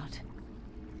he got.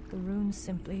 The runes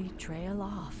simply trail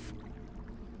off.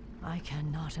 I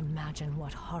cannot imagine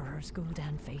what horrors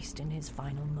Gul'dan faced in his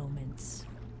final moments.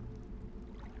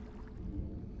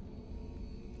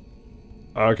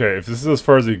 Okay, if this is as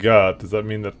far as he got, does that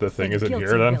mean that the thing isn't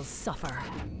here then? Will suffer.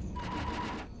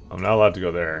 I'm not allowed to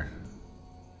go there.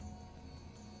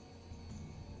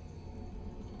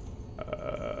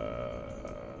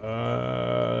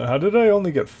 How did I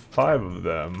only get 5 of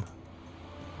them?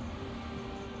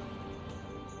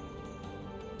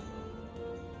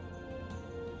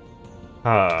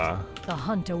 Huh. The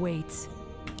hunt awaits.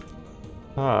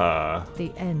 Huh.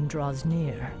 The end draws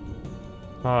near.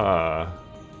 Huh.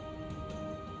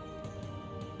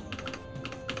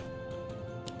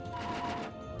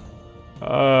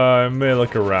 I may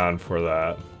look around for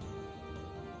that.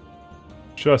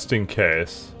 Just in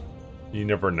case. You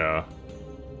never know.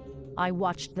 I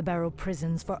watched the Barrow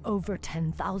prisons for over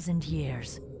 10,000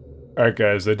 years. Alright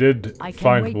guys, I did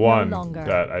find one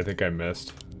that I think I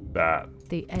missed. That.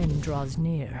 The end draws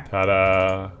near.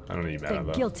 Ta-da! I don't need mana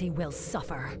though. The guilty will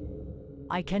suffer.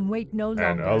 I can wait no longer.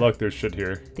 And oh look, there's shit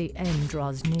here. The end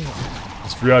draws near.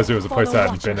 Just realized it was a place I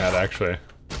hadn't been at actually.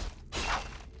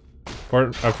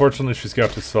 Unfortunately, she's got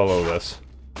to solo this.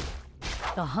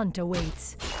 The hunt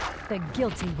awaits. The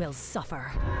guilty will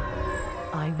suffer.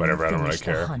 Whatever, I don't really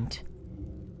care. Hunt.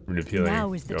 Rune of healing.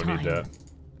 Now is the Don't time. need that.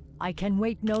 I can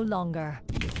wait no longer.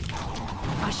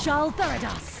 Ashal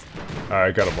Theridas!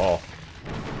 I got them all.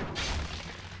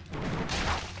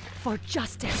 For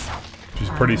justice. She's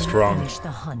pretty strong. Finish the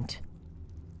hunt.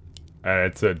 And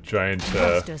it's a giant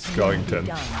skeleton.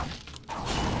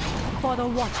 For the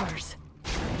Watchers.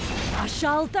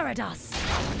 Ashal Theridas!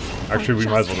 Actually, we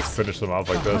might as well just finish them off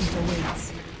like this. Hunt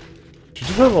awaits. She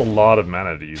just has a lot of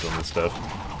mana to use on this stuff.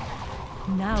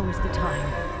 Now is the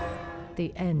time.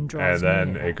 The end draws And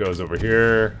then near. it goes over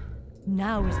here.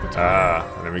 Now is the time.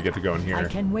 And then we get to go in here. I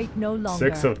can wait no longer.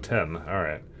 6 of 10.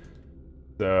 Alright.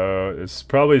 So, there's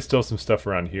probably still some stuff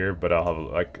around here, but I'll have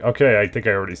like... Okay, I think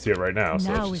I already see it right now,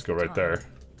 so let's just go right there.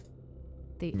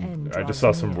 The end I just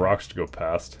saw some rocks to go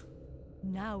past.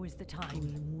 Now is the time.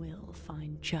 We will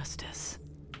find justice.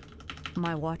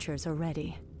 My watchers are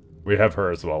ready. We have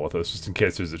her as well with us, just in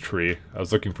case there's a tree. I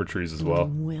was looking for trees as well.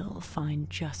 We will find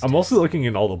justice. I'm also looking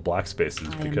in all the black spaces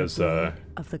because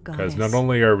not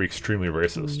only are we extremely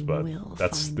racist, but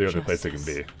that's the only place they can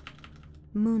be.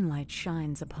 Moonlight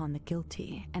shines upon the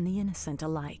guilty and the innocent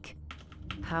alike.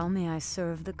 How may I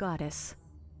serve the goddess?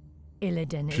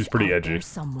 Illidan She's is pretty out edgy. there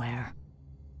somewhere.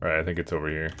 Alright, I think it's over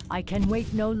here. I can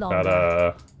wait no longer.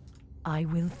 Ta-da! I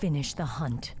will finish the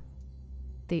hunt.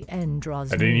 The end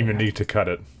draws I didn't near. even need to cut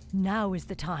it. Now is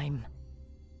the time.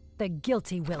 The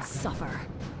guilty will suffer.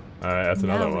 Alright, that's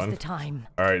another now one. Is the time.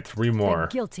 Alright, 3 more.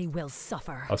 The guilty will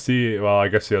suffer. I'll see. Well, I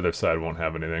guess the other side won't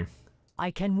have anything.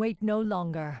 I can wait no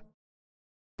longer.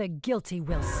 The guilty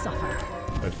will suffer.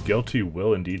 The guilty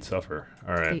will indeed suffer.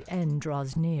 Alright. The end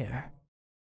draws near.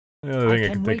 The other thing I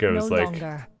can think of is like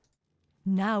longer.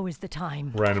 Now is the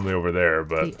time. randomly over there,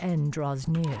 but the end draws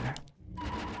near.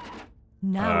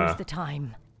 Now is the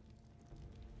time.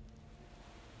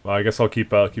 Well, I guess I'll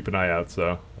keep an eye out.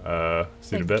 So,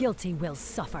 see you in a bit. The guilty will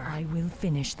suffer. I will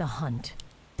finish the hunt.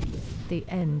 The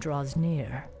end draws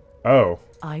near. Oh.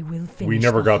 I will finish We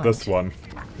never the got hunt. this one.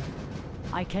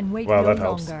 I can wait Wow, no that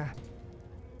helps. longer.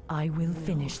 I will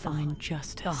finish the Find hunt.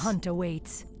 justice. The hunt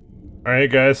awaits.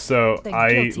 Alright guys, so The I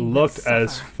guilty will looked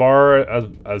as suffer. far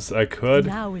as I could.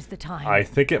 Now is the time. I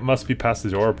think it must be past the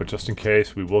door, but just in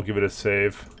case, we will give it a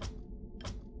save.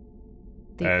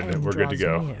 The And end we're good to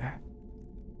draws go. near.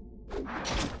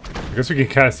 I guess we can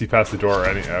kind of see past the door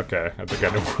already. Okay, I think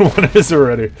I know what it is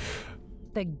already.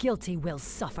 The guilty will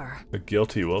suffer. The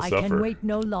guilty will I suffer. can wait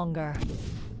no longer.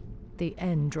 The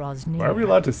end draws near. Why are we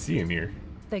allowed to see in here?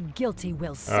 The guilty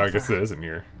will Oh, suffer. I guess it isn't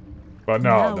here. But no,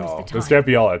 Now is no. the This time. can't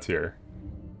be all that's here.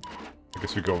 I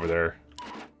guess we go over there.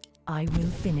 I will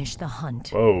finish the hunt.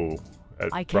 Whoa.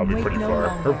 That's I can probably wait pretty no far.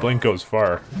 Her longer. blink goes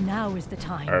far. Now is the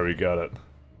time. Alright, we got it.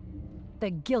 The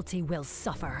guilty will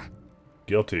suffer.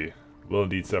 Guilty. Will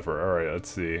indeed suffer. Alright, let's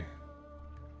see.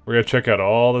 We're gonna check out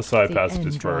all the side The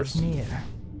passages end draws first. near.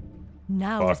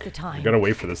 Now is Fuck. the time. I gotta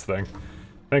wait for this thing.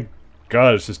 Thank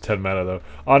God it's just 10 mana though.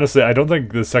 Honestly, I don't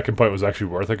think the second point was actually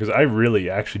worth it because I really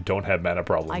actually don't have mana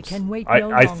problems. I can wait I no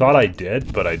thought longer. I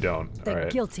did, but I don't. The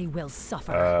Alright. guilty will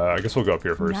suffer. I guess we'll go up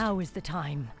here first. Now is the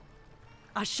time.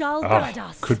 Ashal Ah,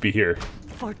 Theradas. could be here.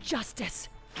 For justice.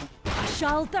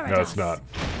 Ashal Theradas. No, it's not.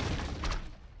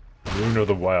 Rune of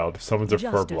the Wild. Summons a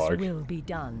fur Justice blog. will be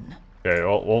done. Okay,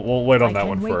 we'll wait on I that can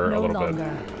one wait for no a little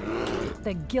longer. bit.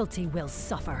 The guilty will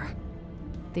suffer.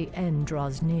 The end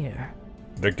draws near.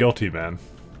 The guilty man.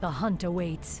 The hunt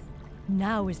awaits.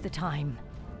 Now is the time.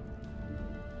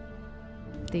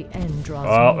 The end draws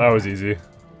Oh, near. that was easy.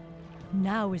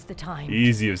 Now is the time.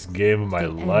 Easiest game of my The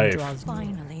end life. draws near.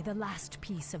 Finally, the last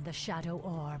piece of the Shadow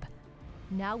Orb.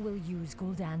 Now we'll use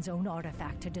Gul'dan's own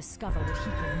artifact to discover what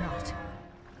he could not.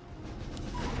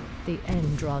 The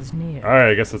end draws near.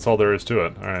 Alright, I guess that's all there is to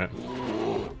it. Alright.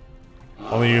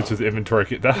 Only used with inventory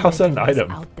key. How's that an Illidan is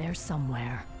item? out there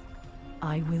somewhere.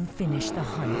 I will finish the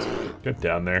hunt. Get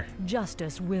down there.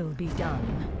 Justice will be done.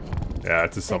 Yeah,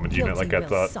 it's a The summoned unit like I guilty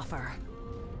will thought. suffer.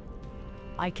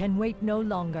 I can wait no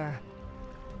longer.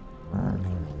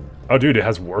 Oh, dude, it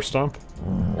has War Stomp?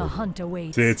 The hunt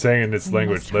awaits. See, it's saying in its We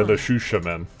language, must hurry. Lele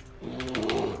Shushaman.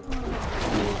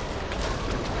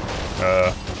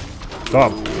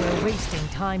 Stop. We're wasting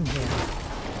time here.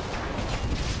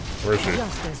 Where is she?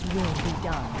 Justice will be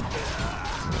done.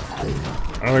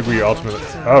 I don't think we ultimately...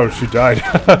 Oh, she died.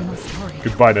 We must hurry.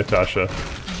 Goodbye, Natasha.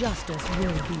 Justice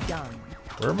will be done.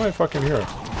 Where are my fucking heroes?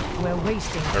 We're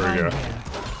wasting There we time go. here.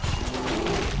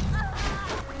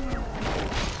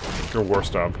 Your War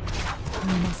Stomp.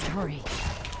 We must hurry.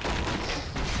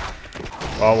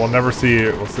 Well, we'll never see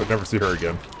her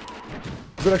again.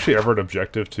 Is it actually ever an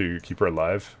objective to keep her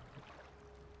alive?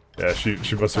 Yeah, she must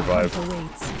The hunt survive.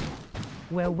 awaits.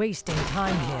 We're wasting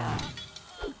time here.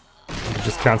 It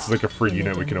just counts as like a free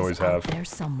unit we can Illidan always is out have. there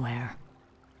somewhere.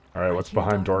 Alright, what's I hear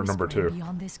behind dark door number whispering 2?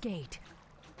 Beyond this gate.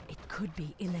 It could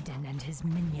be Illidan and his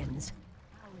minions.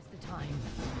 Now is the time.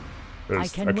 I I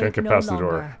can't wait get no past the longer.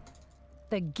 door.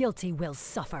 The guilty will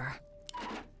suffer.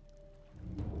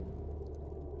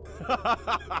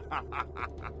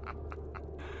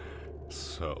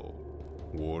 So,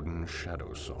 Warden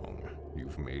Shadowsong,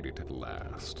 you've made it at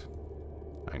last.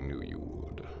 I knew you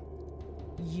would.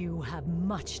 You have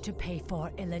much to pay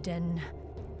for, Illidan.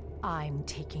 I'm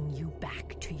taking you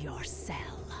back to your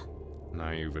cell.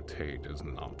 Naivete does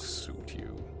not suit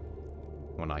you.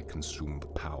 When I consumed the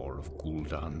power of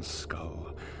Gul'dan's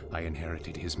skull, I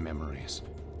inherited his memories,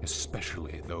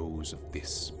 especially those of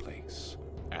this place,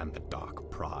 and the dark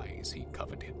prize he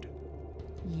coveted.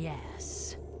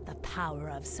 Yes, the power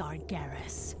of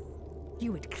Sargeras.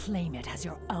 You would claim it as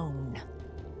your own.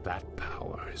 That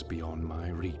power is beyond my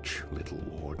reach, little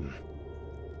warden.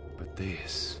 But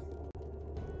this,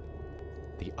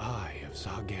 the Eye of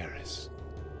Sargeras,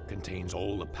 contains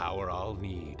all the power I'll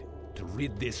need to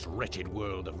rid this wretched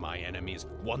world of my enemies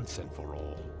once and for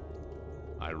all.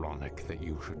 Ironic that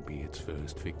you should be its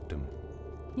first victim.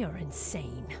 You're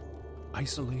insane.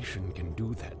 Isolation can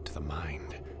do that to the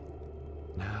mind.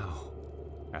 Now,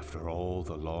 after all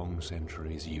the long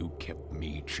centuries you kept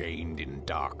me chained in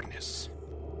darkness,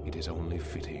 it is only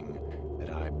fitting that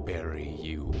I bury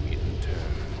you in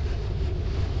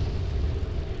turn.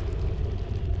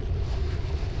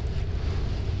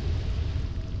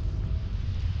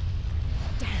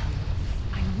 Damn!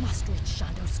 I must reach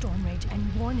Shando's Stormrage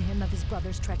and warn him of his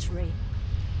brother's treachery.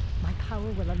 My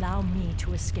power will allow me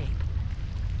to escape,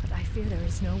 but I fear there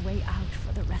is no way out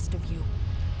for the rest of you.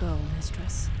 Go,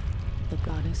 mistress. The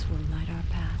goddess will light our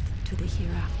path to the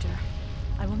hereafter.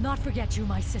 I will not forget you,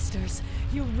 my sisters.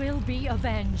 You will be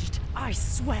avenged. I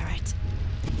swear it.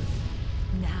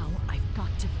 Now I've got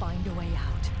to find a way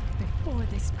out. Before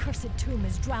this cursed tomb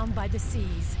is drowned by the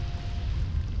seas.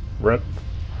 Rip.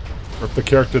 Rip the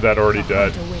character that already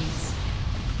died. The hunt awaits.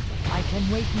 I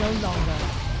can wait no longer.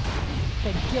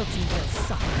 The guilty will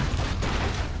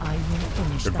suffer. I will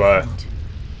finish Goodbye. the hunt.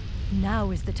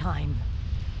 Now is the time.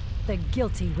 The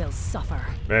guilty will suffer.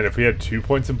 Man, if we had 2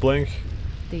 points in Blink,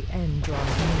 The end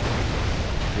draws near.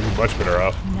 we'd be much better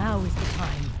off. Now is the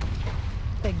time.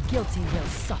 The guilty will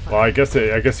suffer. Well, I guess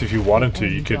if you wanted to, The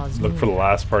you end could draws look for the near.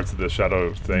 last parts of the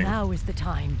Shadow thing. Now is the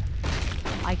time.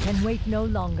 I can wait no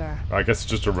longer. I guess it's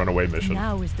just a runaway mission.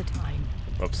 Now is the time.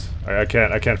 Oops. I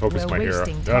can't focus We're my hero.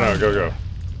 wasting No, time go. here.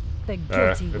 The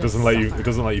guilty It will doesn't let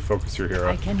suffer. you focus your hero.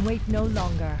 I can wait no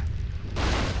longer.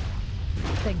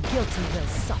 The guilty will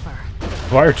suffer.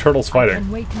 Why are turtles I fighting?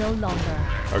 can wait no longer.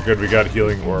 Oh good, we got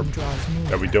healing The end orb draws near.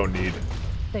 that we don't need.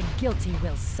 The guilty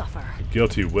will suffer.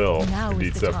 Guilty will Now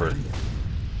indeed is the suffer. time.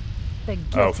 The Oh,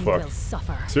 guilty fuck. will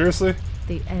suffer. Seriously?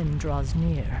 The end draws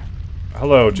near.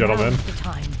 Hello, Now gentlemen. is the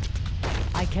time.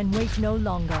 I can wait no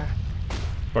longer.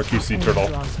 Fuck you, sea End turtle.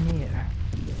 draws near.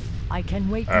 I can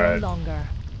wait no Alright. longer.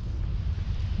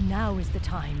 Now is the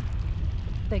time.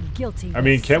 The guilty. I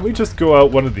mean, can't we just go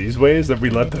out one of these ways that we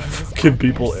let the fucking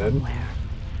people in?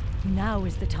 Now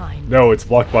is the time. No, it's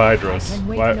blocked by Hydras. I can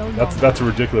wait Why? no That's longer. a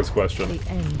ridiculous question. The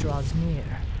end draws near.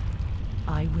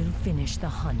 I will finish the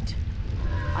hunt.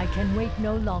 I can wait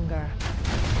no longer.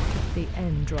 The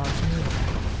end draws near.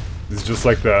 This is just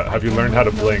like the. Have I you can learned how to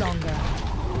wait no blink? longer.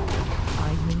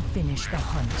 I will finish the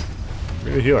hunt.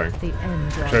 Really healing. The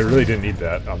end draws Which I really near. didn't need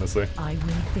that, honestly. I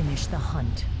will finish the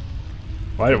hunt.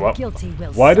 Why? What? Guilty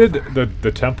will Why did suffer.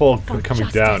 the temple For coming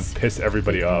down justice. piss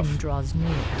everybody The off? end draws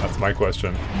near. That's my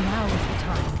question. Now is the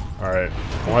time. All right,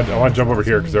 I want to jump over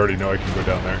here because I already know I can go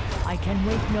down there. I can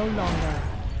wait no longer.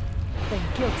 The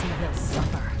guilty will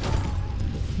suffer.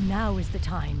 Now is the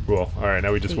time. Cool. All right,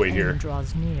 now we just The wait here. end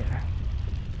draws near.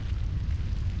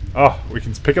 Oh, we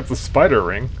can pick up the spider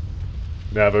ring.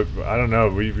 Yeah, but I don't know.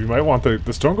 We might want the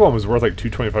stone golem is worth like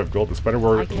 225 gold. The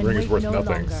spider I can ring is wait worth no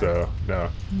nothing. longer. So no,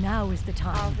 Now is the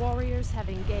Our time. warriors have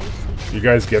engaged the you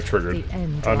guys get triggered. The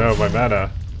end Oh no, draws my near.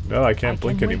 mana. No, I can't I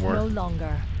blink can wait anymore. no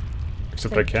longer.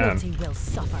 Except The I can. guilty will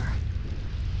suffer.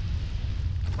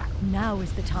 Now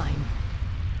is the time.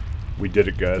 We did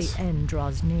it, guys. The end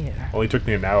draws near. Only took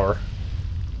me an hour.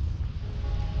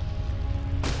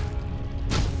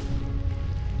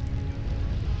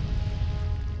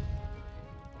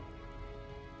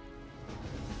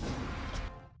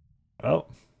 Well,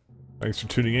 thanks for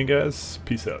tuning in, guys.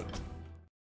 Peace out.